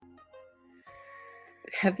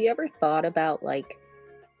Have you ever thought about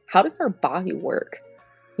how does our body work?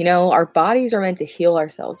 Our bodies are meant to heal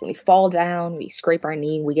ourselves. When we fall down, we scrape our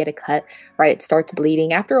knee, we get a cut, right? It starts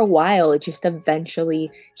bleeding. After a while, it just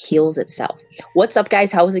eventually heals itself. What's up,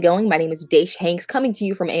 guys? How is it going? My name is Daisha Hanks, coming to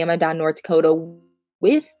you from Amadon, North Dakota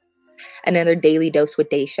with another daily dose with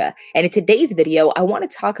Daisha. And in today's video, I want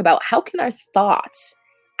to talk about how can our thoughts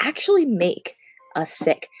actually make us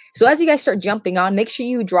sick. So as you guys start jumping on, make sure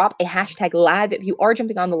you drop a hashtag live if you are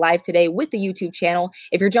jumping on the live today with the YouTube channel.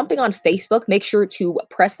 If you're jumping on Facebook, make sure to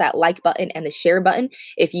press that like button and the share button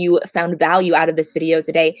if you found value out of this video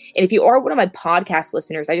today. And if you are one of my podcast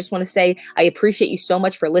listeners, I just want to say I appreciate you so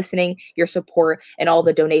much for listening, your support, and all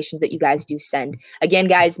the donations that you guys do send. Again,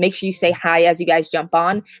 guys, make sure you say hi as you guys jump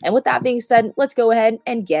on. And with that being said, let's go ahead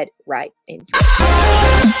and get right into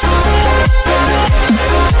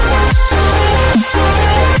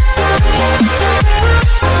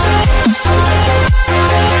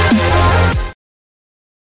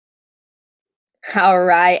All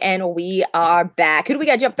right, and we are back. Who do we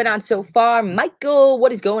got jumping on so far? Michael,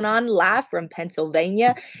 what is going on? Live from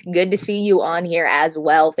Pennsylvania. Good to see you on here as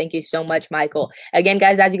well. Thank you so much, Michael. Again,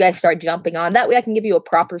 guys, as you guys start jumping on, that way I can give you a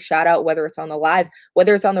proper shout out, whether it's on the live,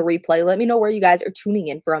 whether it's on the replay. Let me know where you guys are tuning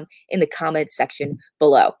in from in the comments section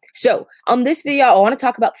below. So on this video, I want to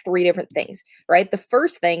talk about three different things, right? The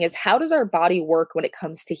first thing is, how does our body work when it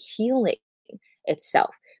comes to healing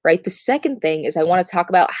itself? Right. The second thing is I want to talk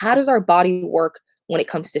about how does our body work when it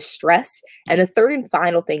comes to stress. And the third and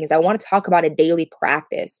final thing is I want to talk about a daily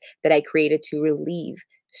practice that I created to relieve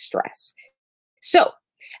stress. So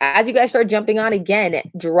as you guys start jumping on, again,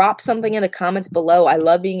 drop something in the comments below. I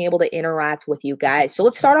love being able to interact with you guys. So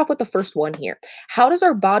let's start off with the first one here. How does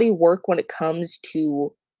our body work when it comes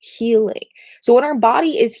to healing? So when our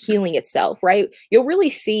body is healing itself, right, you'll really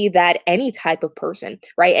see that any type of person,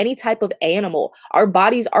 right, any type of animal, our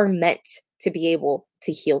bodies are meant to be able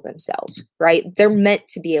to heal themselves, right? They're meant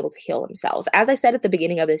to be able to heal themselves. As I said at the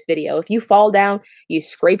beginning of this video, if you fall down, you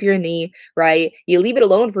scrape your knee, right, you leave it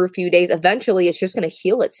alone for a few days, eventually it's just going to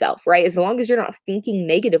heal itself, right? As long as you're not thinking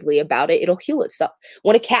negatively about it, it'll heal itself.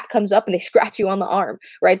 When a cat comes up and they scratch you on the arm,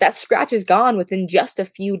 right, that scratch is gone within just a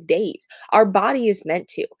few days. Our body is meant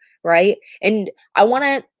to, right? And I want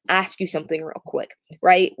to ask you something real quick,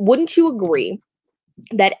 right? Wouldn't you agree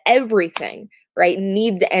that everything, right,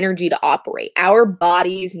 needs energy to operate? Our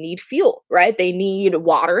bodies need fuel, right? They need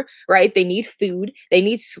water, right? They need food, they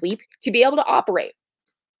need sleep to be able to operate.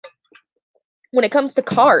 When it comes to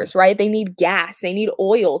cars, right, they need gas, they need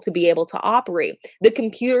oil to be able to operate. The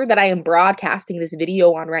computer that I am broadcasting this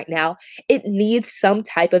video on right now, it needs some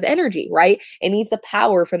type of energy, right? It needs the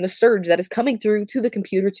power from the surge that is coming through to the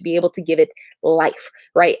computer to be able to give it life,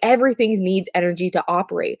 right? Everything needs energy to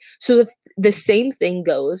operate. So the same thing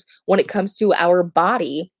goes when it comes to our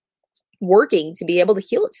body working to be able to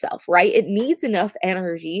heal itself, right? It needs enough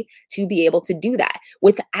energy to be able to do that.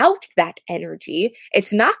 Without that energy,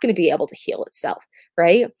 it's not going to be able to heal itself,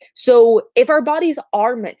 right? So if our bodies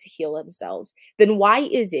are meant to heal themselves, then why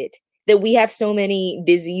is it that we have so many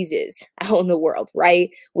diseases out in the world,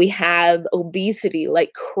 right? We have obesity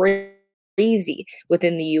like crazy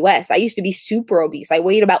within the US. I used to be super obese. I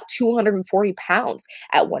weighed about 240 pounds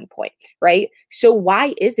at one point, right? So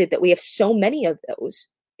why is it that we have so many of those?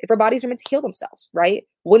 If our bodies are meant to heal themselves, right?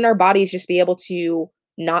 Wouldn't our bodies just be able to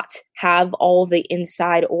not have all the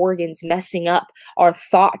inside organs messing up, our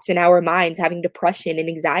thoughts and our minds having depression and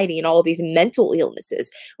anxiety and all of these mental illnesses,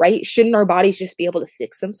 right? Shouldn't our bodies just be able to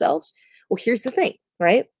fix themselves? Well, here's the thing,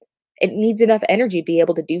 right? It needs enough energy to be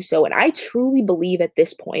able to do so. And I truly believe at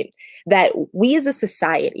this point that we as a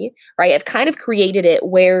society, right, have kind of created it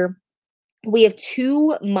where we have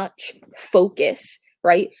too much focus,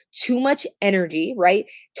 right? Too much energy, right?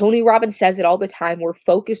 Tony Robbins says it all the time, where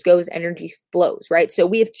focus goes, energy flows, right? So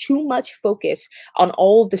we have too much focus on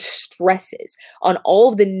all of the stresses, on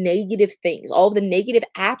all of the negative things, all of the negative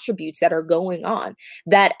attributes that are going on,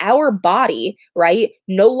 that our body, right,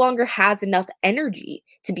 no longer has enough energy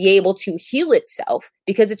to be able to heal itself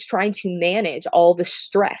because it's trying to manage all the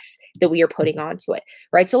stress that we are putting onto it,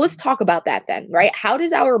 right? So let's talk about that then, right? How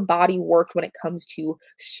does our body work when it comes to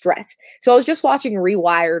stress? So I was just watching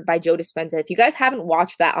Rewired by Joe Dispenza. If you guys haven't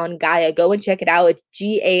watched that on Gaia, go and check it out. It's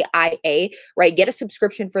Gaia, right? Get a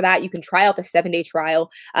subscription for that. You can try out the 7-day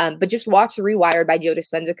trial, but just watch Rewired by Joe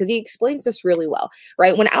Dispenza because he explains this really well,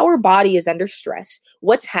 right? When our body is under stress,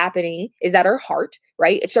 what's happening is that our heart,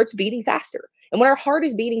 right, it starts beating faster. And when our heart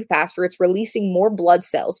is beating faster, it's releasing more blood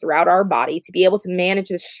cells throughout our body to be able to manage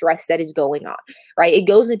the stress that is going on, right? It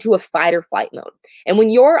goes into a fight or flight mode. And when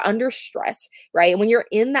you're under stress, right, and when you're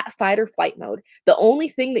in that fight or flight mode, the only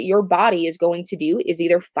thing that your body is going to do is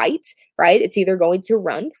either fight, right? It's either going to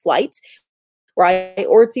run, flight, right?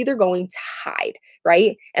 Or it's either going to hide,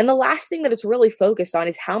 right? And the last thing that it's really focused on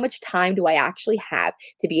is how much time do I actually have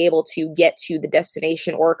to be able to get to the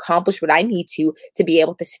destination or accomplish what I need to be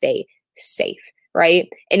able to stay safe, right?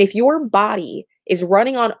 And if your body is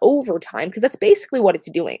running on overtime, because that's basically what it's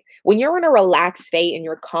doing. When you're in a relaxed state and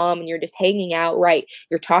you're calm and you're just hanging out, right?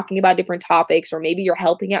 You're talking about different topics, or maybe you're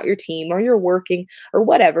helping out your team or you're working or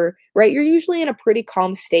whatever, right? You're usually in a pretty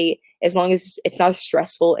calm state as long as it's not a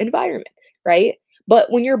stressful environment, right?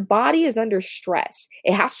 But when your body is under stress,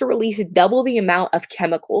 it has to release double the amount of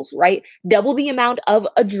chemicals, right? Double the amount of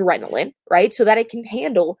adrenaline, right? So that it can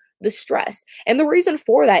handle the stress. And the reason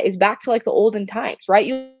for that is back to like the olden times, right?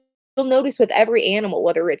 You'll notice with every animal,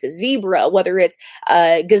 whether it's a zebra, whether it's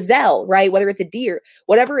a gazelle, right? Whether it's a deer,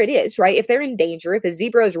 whatever it is, right? If they're in danger, if a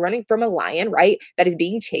zebra is running from a lion, right, that is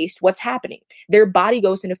being chased, what's happening? Their body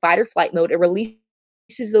goes into fight or flight mode. It releases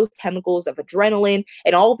those chemicals of adrenaline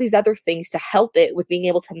and all of these other things to help it with being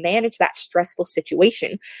able to manage that stressful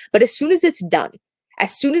situation. But as soon as it's done,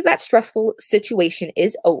 as soon as that stressful situation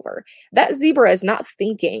is over, that zebra is not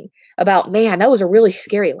thinking about, man, that was a really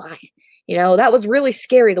scary lion. That was really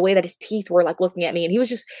scary the way that his teeth were like looking at me and he was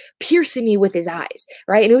just piercing me with his eyes,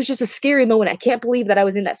 right? And it was just a scary moment. I can't believe that I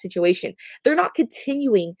was in that situation. They're not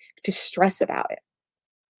continuing to stress about it.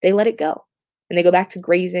 They let it go and they go back to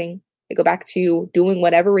grazing. They go back to doing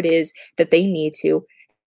whatever it is that they need to.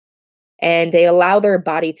 And they allow their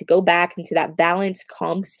body to go back into that balanced,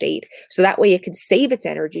 calm state. So that way it can save its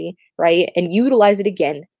energy, right? And utilize it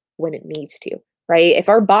again when it needs to, right? If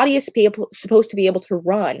our body is supposed to be able to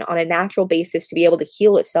run on a natural basis, to be able to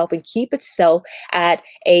heal itself and keep itself at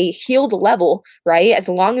a healed level, right? As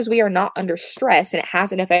long as we are not under stress and it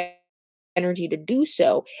has enough energy to do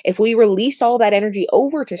so, if we release all that energy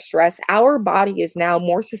over to stress, our body is now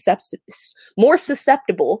more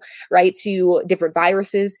susceptible, right, to different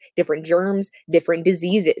viruses, different germs, different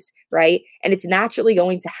diseases, right? And it's naturally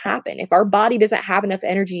going to happen if our body doesn't have enough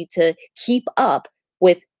energy to keep up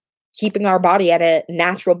with keeping our body at a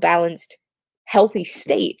natural, balanced, healthy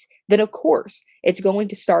state. Then of course it's going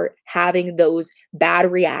to start having those bad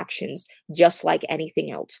reactions just like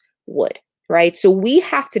anything else would. Right? So we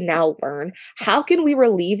have to now learn, how can we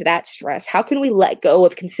relieve that stress? How can we let go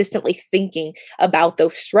of consistently thinking about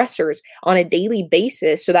those stressors on a daily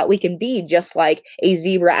basis so that we can be just like a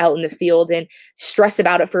zebra out in the field and stress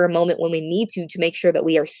about it for a moment when we need to make sure that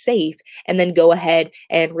we are safe, and then go ahead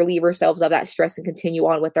and relieve ourselves of that stress and continue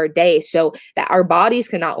on with our day so that our bodies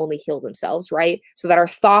can not only heal themselves, right? So that our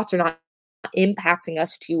thoughts are not impacting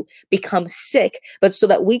us to become sick, but so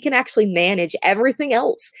that we can actually manage everything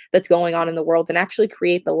else that's going on in the world and actually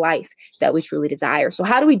create the life that we truly desire. So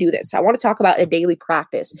how do we do this? I want to talk about a daily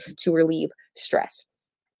practice to relieve stress.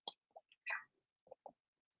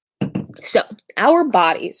 So our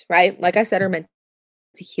bodies, right, like I said, are meant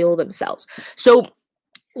to heal themselves. So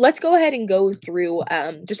let's go ahead and go through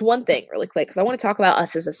just one thing really quick, because I want to talk about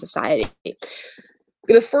us as a society.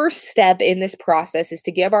 The first step in this process is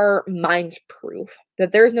to give our minds proof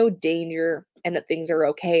that there's no danger and that things are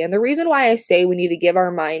okay. And the reason why I say we need to give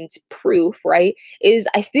our minds proof, right, is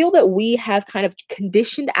I feel that we have kind of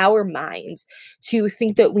conditioned our minds to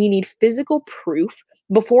think that we need physical proof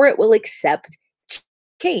before it will accept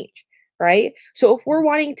change. Right? So if we're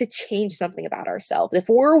wanting to change something about ourselves, if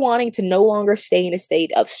we're wanting to no longer stay in a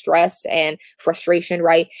state of stress and frustration,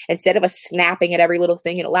 right? Instead of us snapping at every little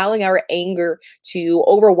thing and allowing our anger to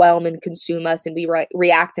overwhelm and consume us and we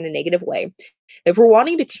react in a negative way. If we're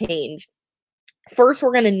wanting to change, first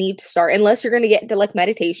we're going to need to start, unless you're going to get into like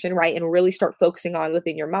meditation, right, and really start focusing on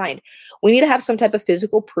within your mind, we need to have some type of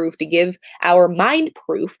physical proof to give our mind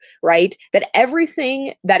proof, right, that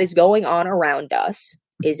everything that is going on around us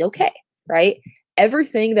is okay. Right?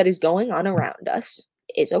 Everything that is going on around us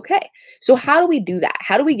is okay. So how do we do that?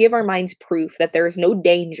 How do we give our minds proof that there is no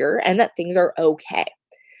danger and that things are okay?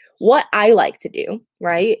 What I like to do,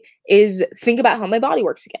 right, is think about how my body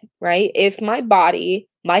works again, right? If my body,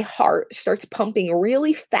 my heart starts pumping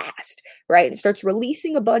really fast, right, and starts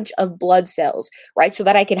releasing a bunch of blood cells, right, so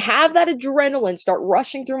that I can have that adrenaline start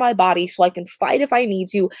rushing through my body so I can fight if I need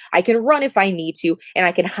to, I can run if I need to, and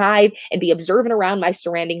I can hide and be observant around my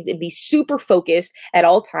surroundings and be super focused at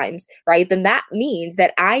all times, right, then that means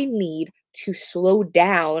that I need to slow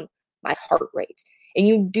down my heart rate. And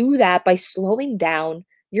you do that by slowing down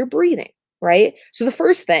your breathing, right? So the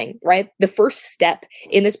first thing, right? The first step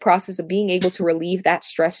in this process of being able to relieve that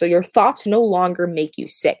stress so your thoughts no longer make you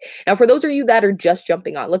sick. Now, for those of you that are just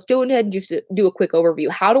jumping on, let's go ahead and just do a quick overview.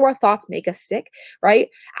 How do our thoughts make us sick, right?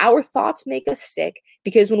 Our thoughts make us sick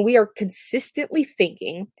because when we are consistently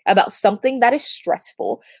thinking about something that is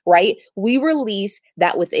stressful, right, we release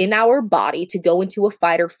that within our body to go into a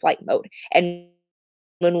fight or flight mode. And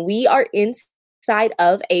when we are inside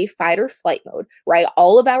of a fight or flight mode, right,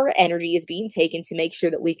 all of our energy is being taken to make sure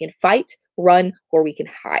that we can fight, run, or we can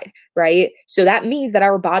hide, right? So that means that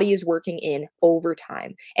our body is working in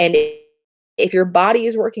overtime. And if your body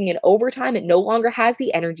is working in overtime, it no longer has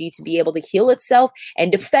the energy to be able to heal itself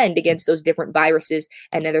and defend against those different viruses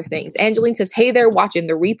and other things. Angeline says, hey there, watching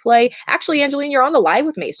the replay. Actually, Angeline, you're on the live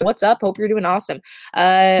with me. So what's up? Hope you're doing awesome.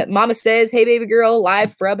 Mama says, hey, baby girl,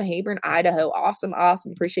 live from Hebron, Idaho. Awesome.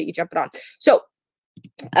 Appreciate you jumping on. So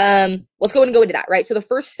let's go into that, right? So the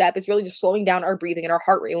first step is really just slowing down our breathing and our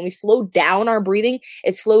heart rate. When we slow down our breathing,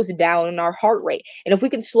 it slows down our heart rate. And if we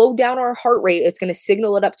can slow down our heart rate, it's going to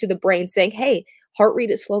signal it up to the brain saying, hey, heart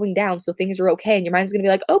rate is slowing down, so things are okay. And your mind's going to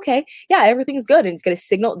be like, okay, yeah, everything's good. And it's going to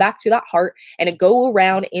signal it back to that heart and it go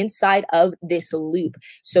around inside of this loop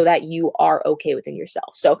so that you are okay within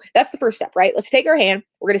yourself. So that's the first step, right? Let's take our hand.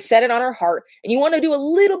 We're going to set it on our heart. And you want to do a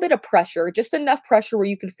little bit of pressure, just enough pressure where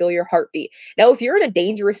you can feel your heartbeat. Now, if you're in a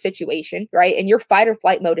dangerous situation, right, and your fight or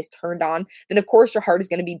flight mode is turned on, then of course your heart is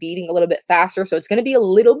going to be beating a little bit faster. So it's going to be a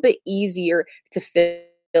little bit easier to feel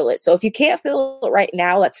it. So if you can't feel it right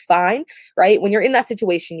now, that's fine, right? When you're in that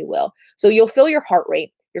situation, you will. So you'll feel your heart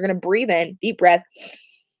rate. You're going to breathe in, deep breath,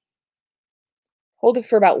 hold it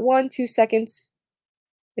for about 1-2 seconds,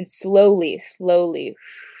 and slowly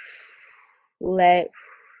let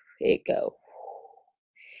it go.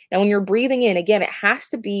 Now, when you're breathing in, again, it has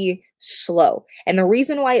to be slow. And the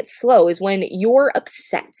reason why it's slow is when you're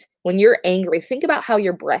upset, when you're angry, think about how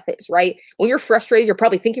your breath is, right? When you're frustrated, you're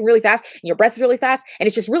probably thinking really fast and your breath is really fast and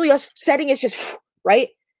it's just really upsetting. It's just, right?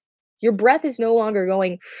 Your breath is no longer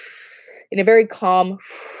going in a very calm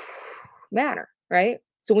manner, right?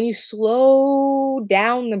 So when you slow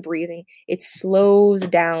down the breathing, it slows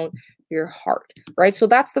down your heart, right? So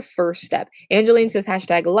that's the first step. Angeline says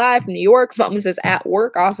hashtag live from New York. Mama says at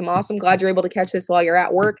work. Awesome. Glad you're able to catch this while you're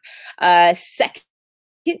at work. Second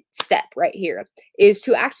step right here is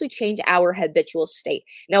to actually change our habitual state.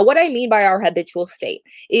 Now, what I mean by our habitual state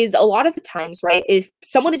is a lot of the times, right, if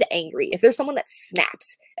someone is angry, if there's someone that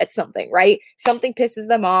snaps at something, right, something pisses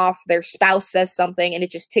them off, their spouse says something and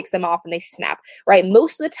it just ticks them off and they snap, right?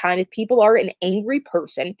 Most of the time, if people are an angry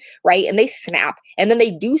person, right, and they snap and then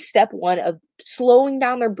they do step one of slowing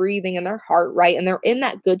down their breathing and their heart, right, and they're in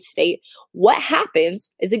that good state, what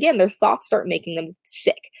happens is, again, their thoughts start making them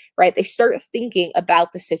sick, right? They start thinking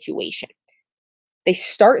about the situation.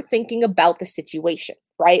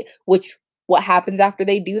 Right? Which, what happens after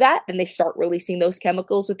they do that? Then they start releasing those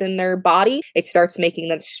chemicals within their body. It starts making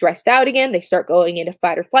them stressed out again. They start going into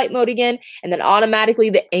fight or flight mode again. And then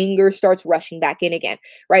automatically the anger starts rushing back in again,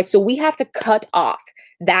 right? So we have to cut off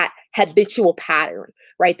that habitual pattern,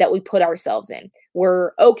 right, that we put ourselves in.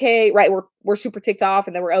 We're okay, right? We're super ticked off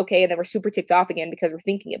and then we're okay and then we're super ticked off again because we're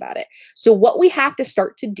thinking about it. So what we have to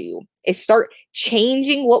start to do is start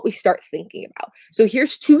changing what we start thinking about. So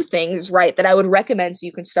here's 2 things, right, that I would recommend so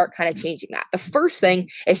you can start kind of changing that. The first thing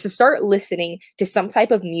is to start listening to some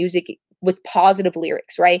type of music with positive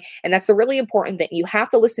lyrics, right? And that's the really important thing. You have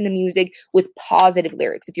to listen to music with positive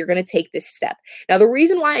lyrics if you're going to take this step. Now, the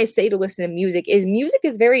reason why I say to listen to music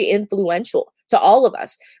is very influential to all of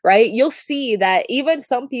us, right? You'll see that even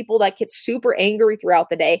some people that get super angry throughout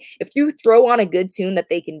the day, if you throw on a good tune that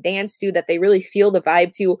they can dance to, that they really feel the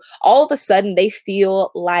vibe to, all of a sudden they feel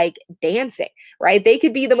like dancing, right? They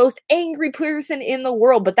could be the most angry person in the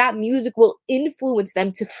world, but that music will influence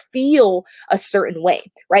them to feel a certain way,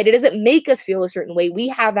 right? It doesn't make us feel a certain way. We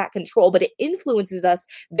have that control, but it influences us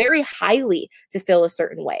very highly to feel a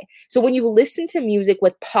certain way. So when you listen to music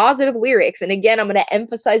with positive lyrics, and again, I'm going to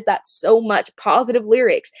emphasize that so much, positive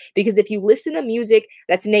lyrics, because if you listen to music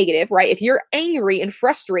that's negative, right? If you're angry and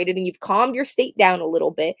frustrated and you've calmed your state down a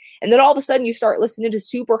little bit, and then all of a sudden you start listening to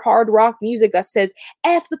super hard rock music that says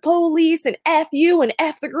F the police and F you and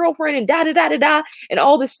F the girlfriend and da da da da da and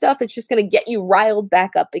all this stuff, it's just going to get you riled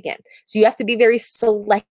back up again. So you have to be very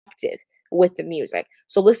selective with the music.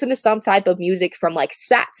 So listen to some type of music from like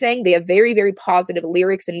Satsang. They have very, very positive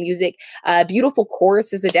lyrics and music. Beautiful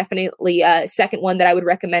Chorus is definitely a second one that I would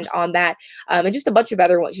recommend on that. And just a bunch of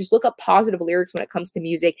other ones. Just look up positive lyrics when it comes to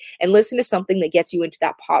music and listen to something that gets you into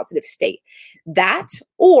that positive state. That,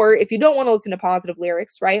 or if you don't want to listen to positive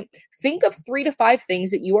lyrics, right? Think of 3 to 5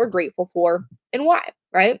 things that you are grateful for and why,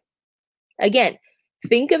 right? Again,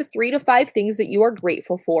 think of 3 to 5 things that you are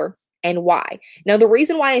grateful for and why. Now, the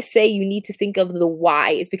reason why I say you need to think of the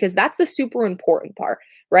why is because that's the super important part,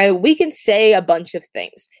 right? We can say a bunch of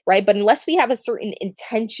things, right? But unless we have a certain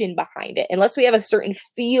intention behind it, unless we have a certain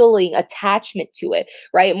feeling attachment to it,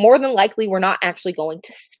 right? More than likely, we're not actually going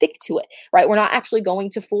to stick to it, right? We're not actually going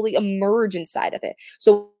to fully emerge inside of it.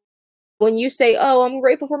 So when you say, "Oh, I'm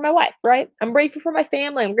grateful for my wife," right? I'm grateful for my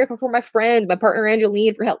family. I'm grateful for my friends, my partner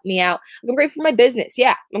Angeline for helping me out. I'm grateful for my business.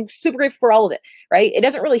 Yeah, I'm super grateful for all of it, right? It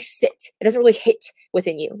doesn't really sit. It doesn't really hit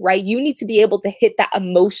within you, right? You need to be able to hit that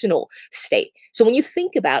emotional state. So when you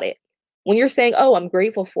think about it, when you're saying, "Oh, I'm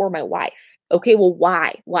grateful for my wife." Okay, well,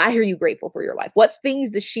 why? Why are you grateful for your wife? What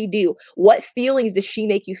things does she do? What feelings does she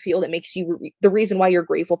make you feel that makes you the reason why you're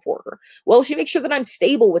grateful for her? Well, she makes sure that I'm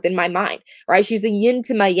stable within my mind, right? She's the yin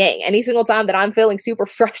to my yang. Any single time that I'm feeling super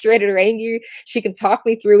frustrated or angry, she can talk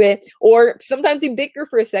me through it. Or sometimes we bicker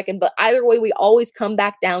for a second, but either way, we always come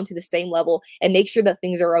back down to the same level and make sure that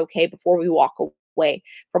things are okay before we walk away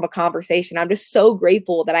from a conversation. I'm just so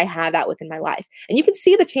grateful that I had that within my life. And you can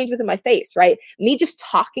see the change within my face, right? Me just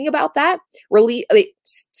talking about that really it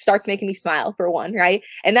starts making me smile for one, right?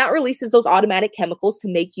 And that releases those automatic chemicals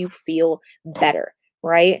to make you feel better,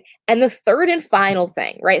 right? And the third and final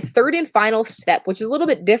thing, right? Third and final step, which is a little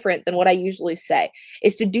bit different than what I usually say,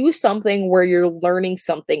 is to do something where you're learning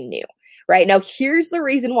something new. Right now, here's the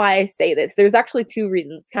reason why I say this. There's actually 2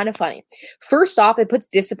 reasons. It's kind of funny. First off, it puts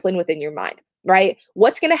discipline within your mind, right?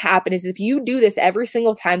 What's going to happen is if you do this every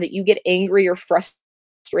single time that you get angry or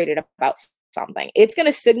frustrated about something, it's going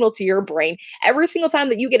to signal to your brain every single time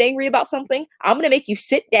that you get angry about something, I'm going to make you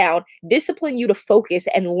sit down, discipline you to focus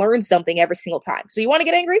and learn something every single time. So you want to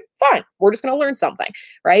get angry? Fine. We're just going to learn something,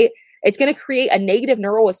 right? It's going to create a negative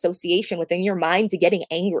neural association within your mind to getting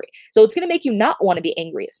angry. So it's going to make you not want to be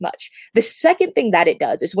angry as much. The second thing that it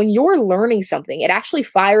does is when you're learning something, it actually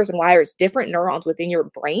fires and wires different neurons within your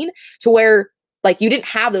brain to where like you didn't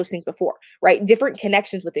have those things before, right? Different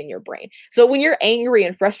connections within your brain. So when you're angry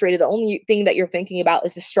and frustrated, the only thing that you're thinking about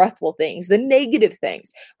is the stressful things, the negative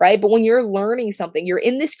things, right? But when you're learning something, you're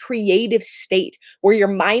in this creative state where your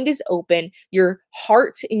mind is open, your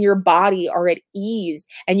heart and your body are at ease,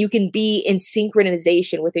 and you can be in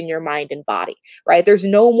synchronization within your mind and body, right? There's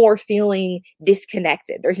no more feeling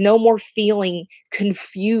disconnected. There's no more feeling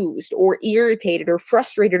confused or irritated or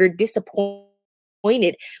frustrated or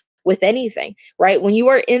disappointed with anything, right? When you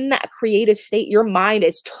are in that creative state, your mind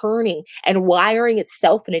is turning and wiring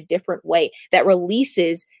itself in a different way that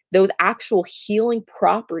releases those actual healing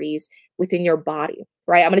properties within your body,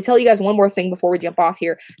 right? I'm going to tell you guys one more thing before we jump off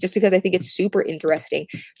here, just because I think it's super interesting.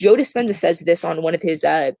 Joe Dispenza says this on one of his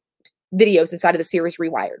videos inside of the series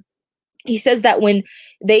Rewired. He says that when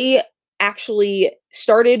they actually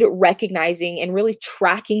started recognizing and really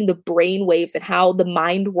tracking the brain waves and how the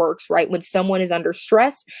mind works, right? When someone is under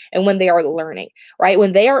stress and when they are learning, right?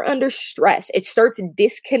 When they are under stress, it starts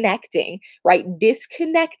disconnecting, right?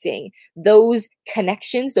 Disconnecting those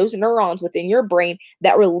connections, those neurons within your brain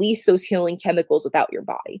that release those healing chemicals without your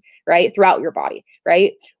body, right? Throughout your body,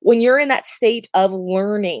 right? When you're in that state of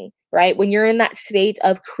learning, right? When you're in that state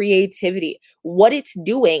of creativity, what it's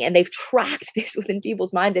doing, and they've tracked this within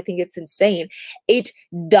people's minds, I think it's insane. It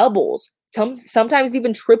doubles, sometimes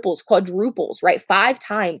even triples, quadruples, right? 5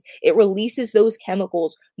 times. It releases those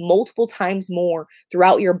chemicals multiple times more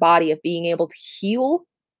throughout your body of being able to heal,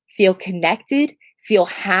 feel connected, feel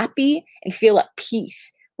happy, and feel at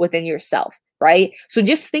peace within yourself. Right? So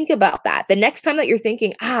just think about that. The next time that you're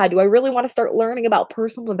thinking, do I really want to start learning about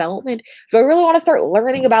personal development? Do I really want to start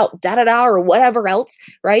learning about da da da or whatever else?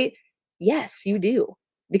 Right? Yes, you do.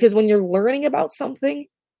 Because when you're learning about something,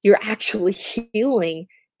 you're actually healing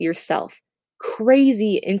yourself.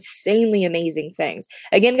 Crazy, insanely amazing things.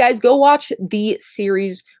 Again, guys, go watch the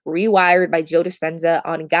series Rewired by Joe Dispenza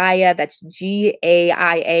on Gaia. That's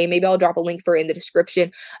Gaia. Maybe I'll drop a link for it in the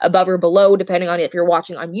description above or below, depending on if you're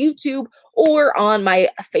watching on YouTube or on my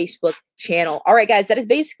Facebook channel. All right, guys, that is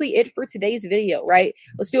basically it for today's video, right?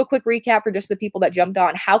 Let's do a quick recap for just the people that jumped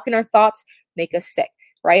on. How can our thoughts make us sick,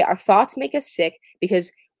 right? Our thoughts make us sick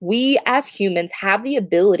because we as humans have the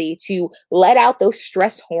ability to let out those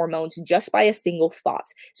stress hormones just by a single thought.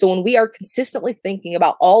 So when we are consistently thinking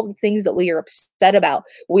about all the things that we are upset about,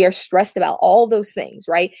 we are stressed about, all those things,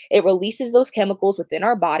 right? It releases those chemicals within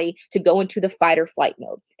our body to go into the fight or flight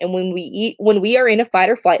mode. And when we are in a fight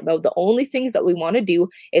or flight mode, the only things that we want to do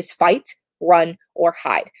is fight, run, or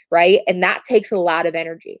hide, right? And that takes a lot of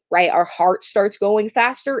energy, right? Our heart starts going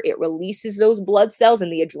faster. It releases those blood cells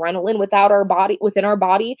and the adrenaline within our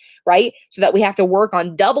body, right? So that we have to work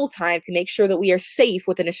on double time to make sure that we are safe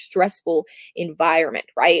within a stressful environment,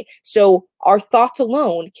 right? So our thoughts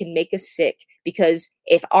alone can make us sick, because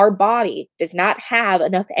if our body does not have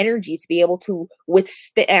enough energy to be able to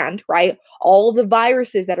withstand, right, all of the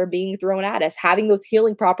viruses that are being thrown at us, having those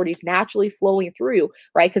healing properties naturally flowing through,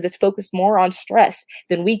 right, because it's focused more on stress,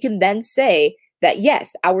 then we can then say that,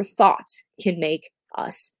 yes, our thoughts can make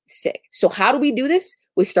us sick. So how do we do this?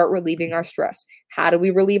 We start relieving our stress. How do we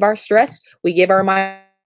relieve our stress? We give our minds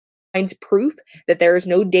proof that there is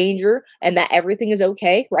no danger and that everything is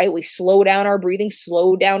okay, right? We slow down our breathing,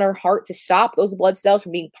 slow down our heart to stop those blood cells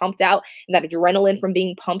from being pumped out and that adrenaline from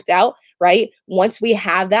being pumped out, right? Once we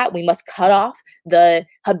have that, we must cut off the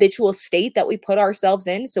habitual state that we put ourselves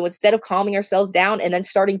in. So instead of calming ourselves down and then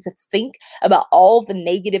starting to think about all of the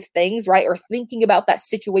negative things, right, or thinking about that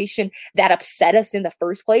situation that upset us in the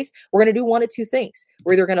first place, we're going to do one of two things.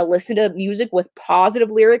 We're either going to listen to music with positive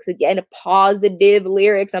lyrics, again, positive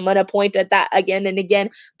lyrics. I'm going to point at that again and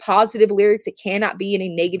again. Positive lyrics. It cannot be any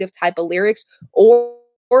negative type of lyrics,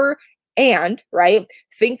 and right,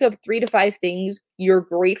 think of 3 to 5 things you're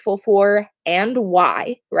grateful for and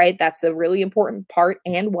why, right? That's a really important part,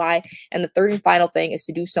 and why. And the third and final thing is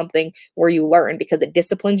to do something where you learn, because it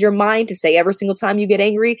disciplines your mind to say every single time you get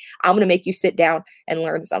angry, I'm going to make you sit down and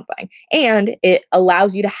learn something. And it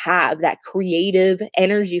allows you to have that creative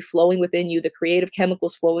energy flowing within you, the creative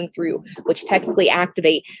chemicals flowing through, which technically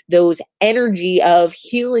activate those energy of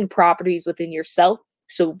healing properties within yourself.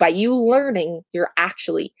 So by you learning, you're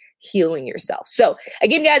actually healing yourself. So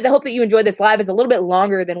again, guys, I hope that you enjoyed this live. It's a little bit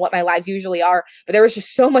longer than what my lives usually are, but there was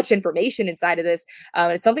just so much information inside of this.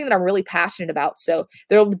 It's something that I'm really passionate about. So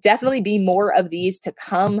there will definitely be more of these to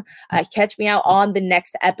come. Catch me out on the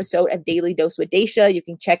next episode of Daily Dose with Daisha. You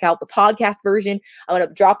can check out the podcast version. I'm going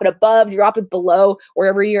to drop it above, drop it below,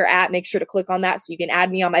 wherever you're at. Make sure to click on that so you can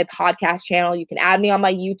add me on my podcast channel. You can add me on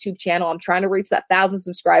my YouTube channel. I'm trying to reach that 1,000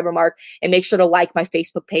 subscriber mark, and make sure to like my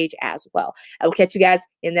Facebook page as well. I will catch you guys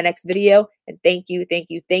in the next video, and thank you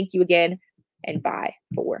again, and bye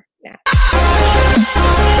for now.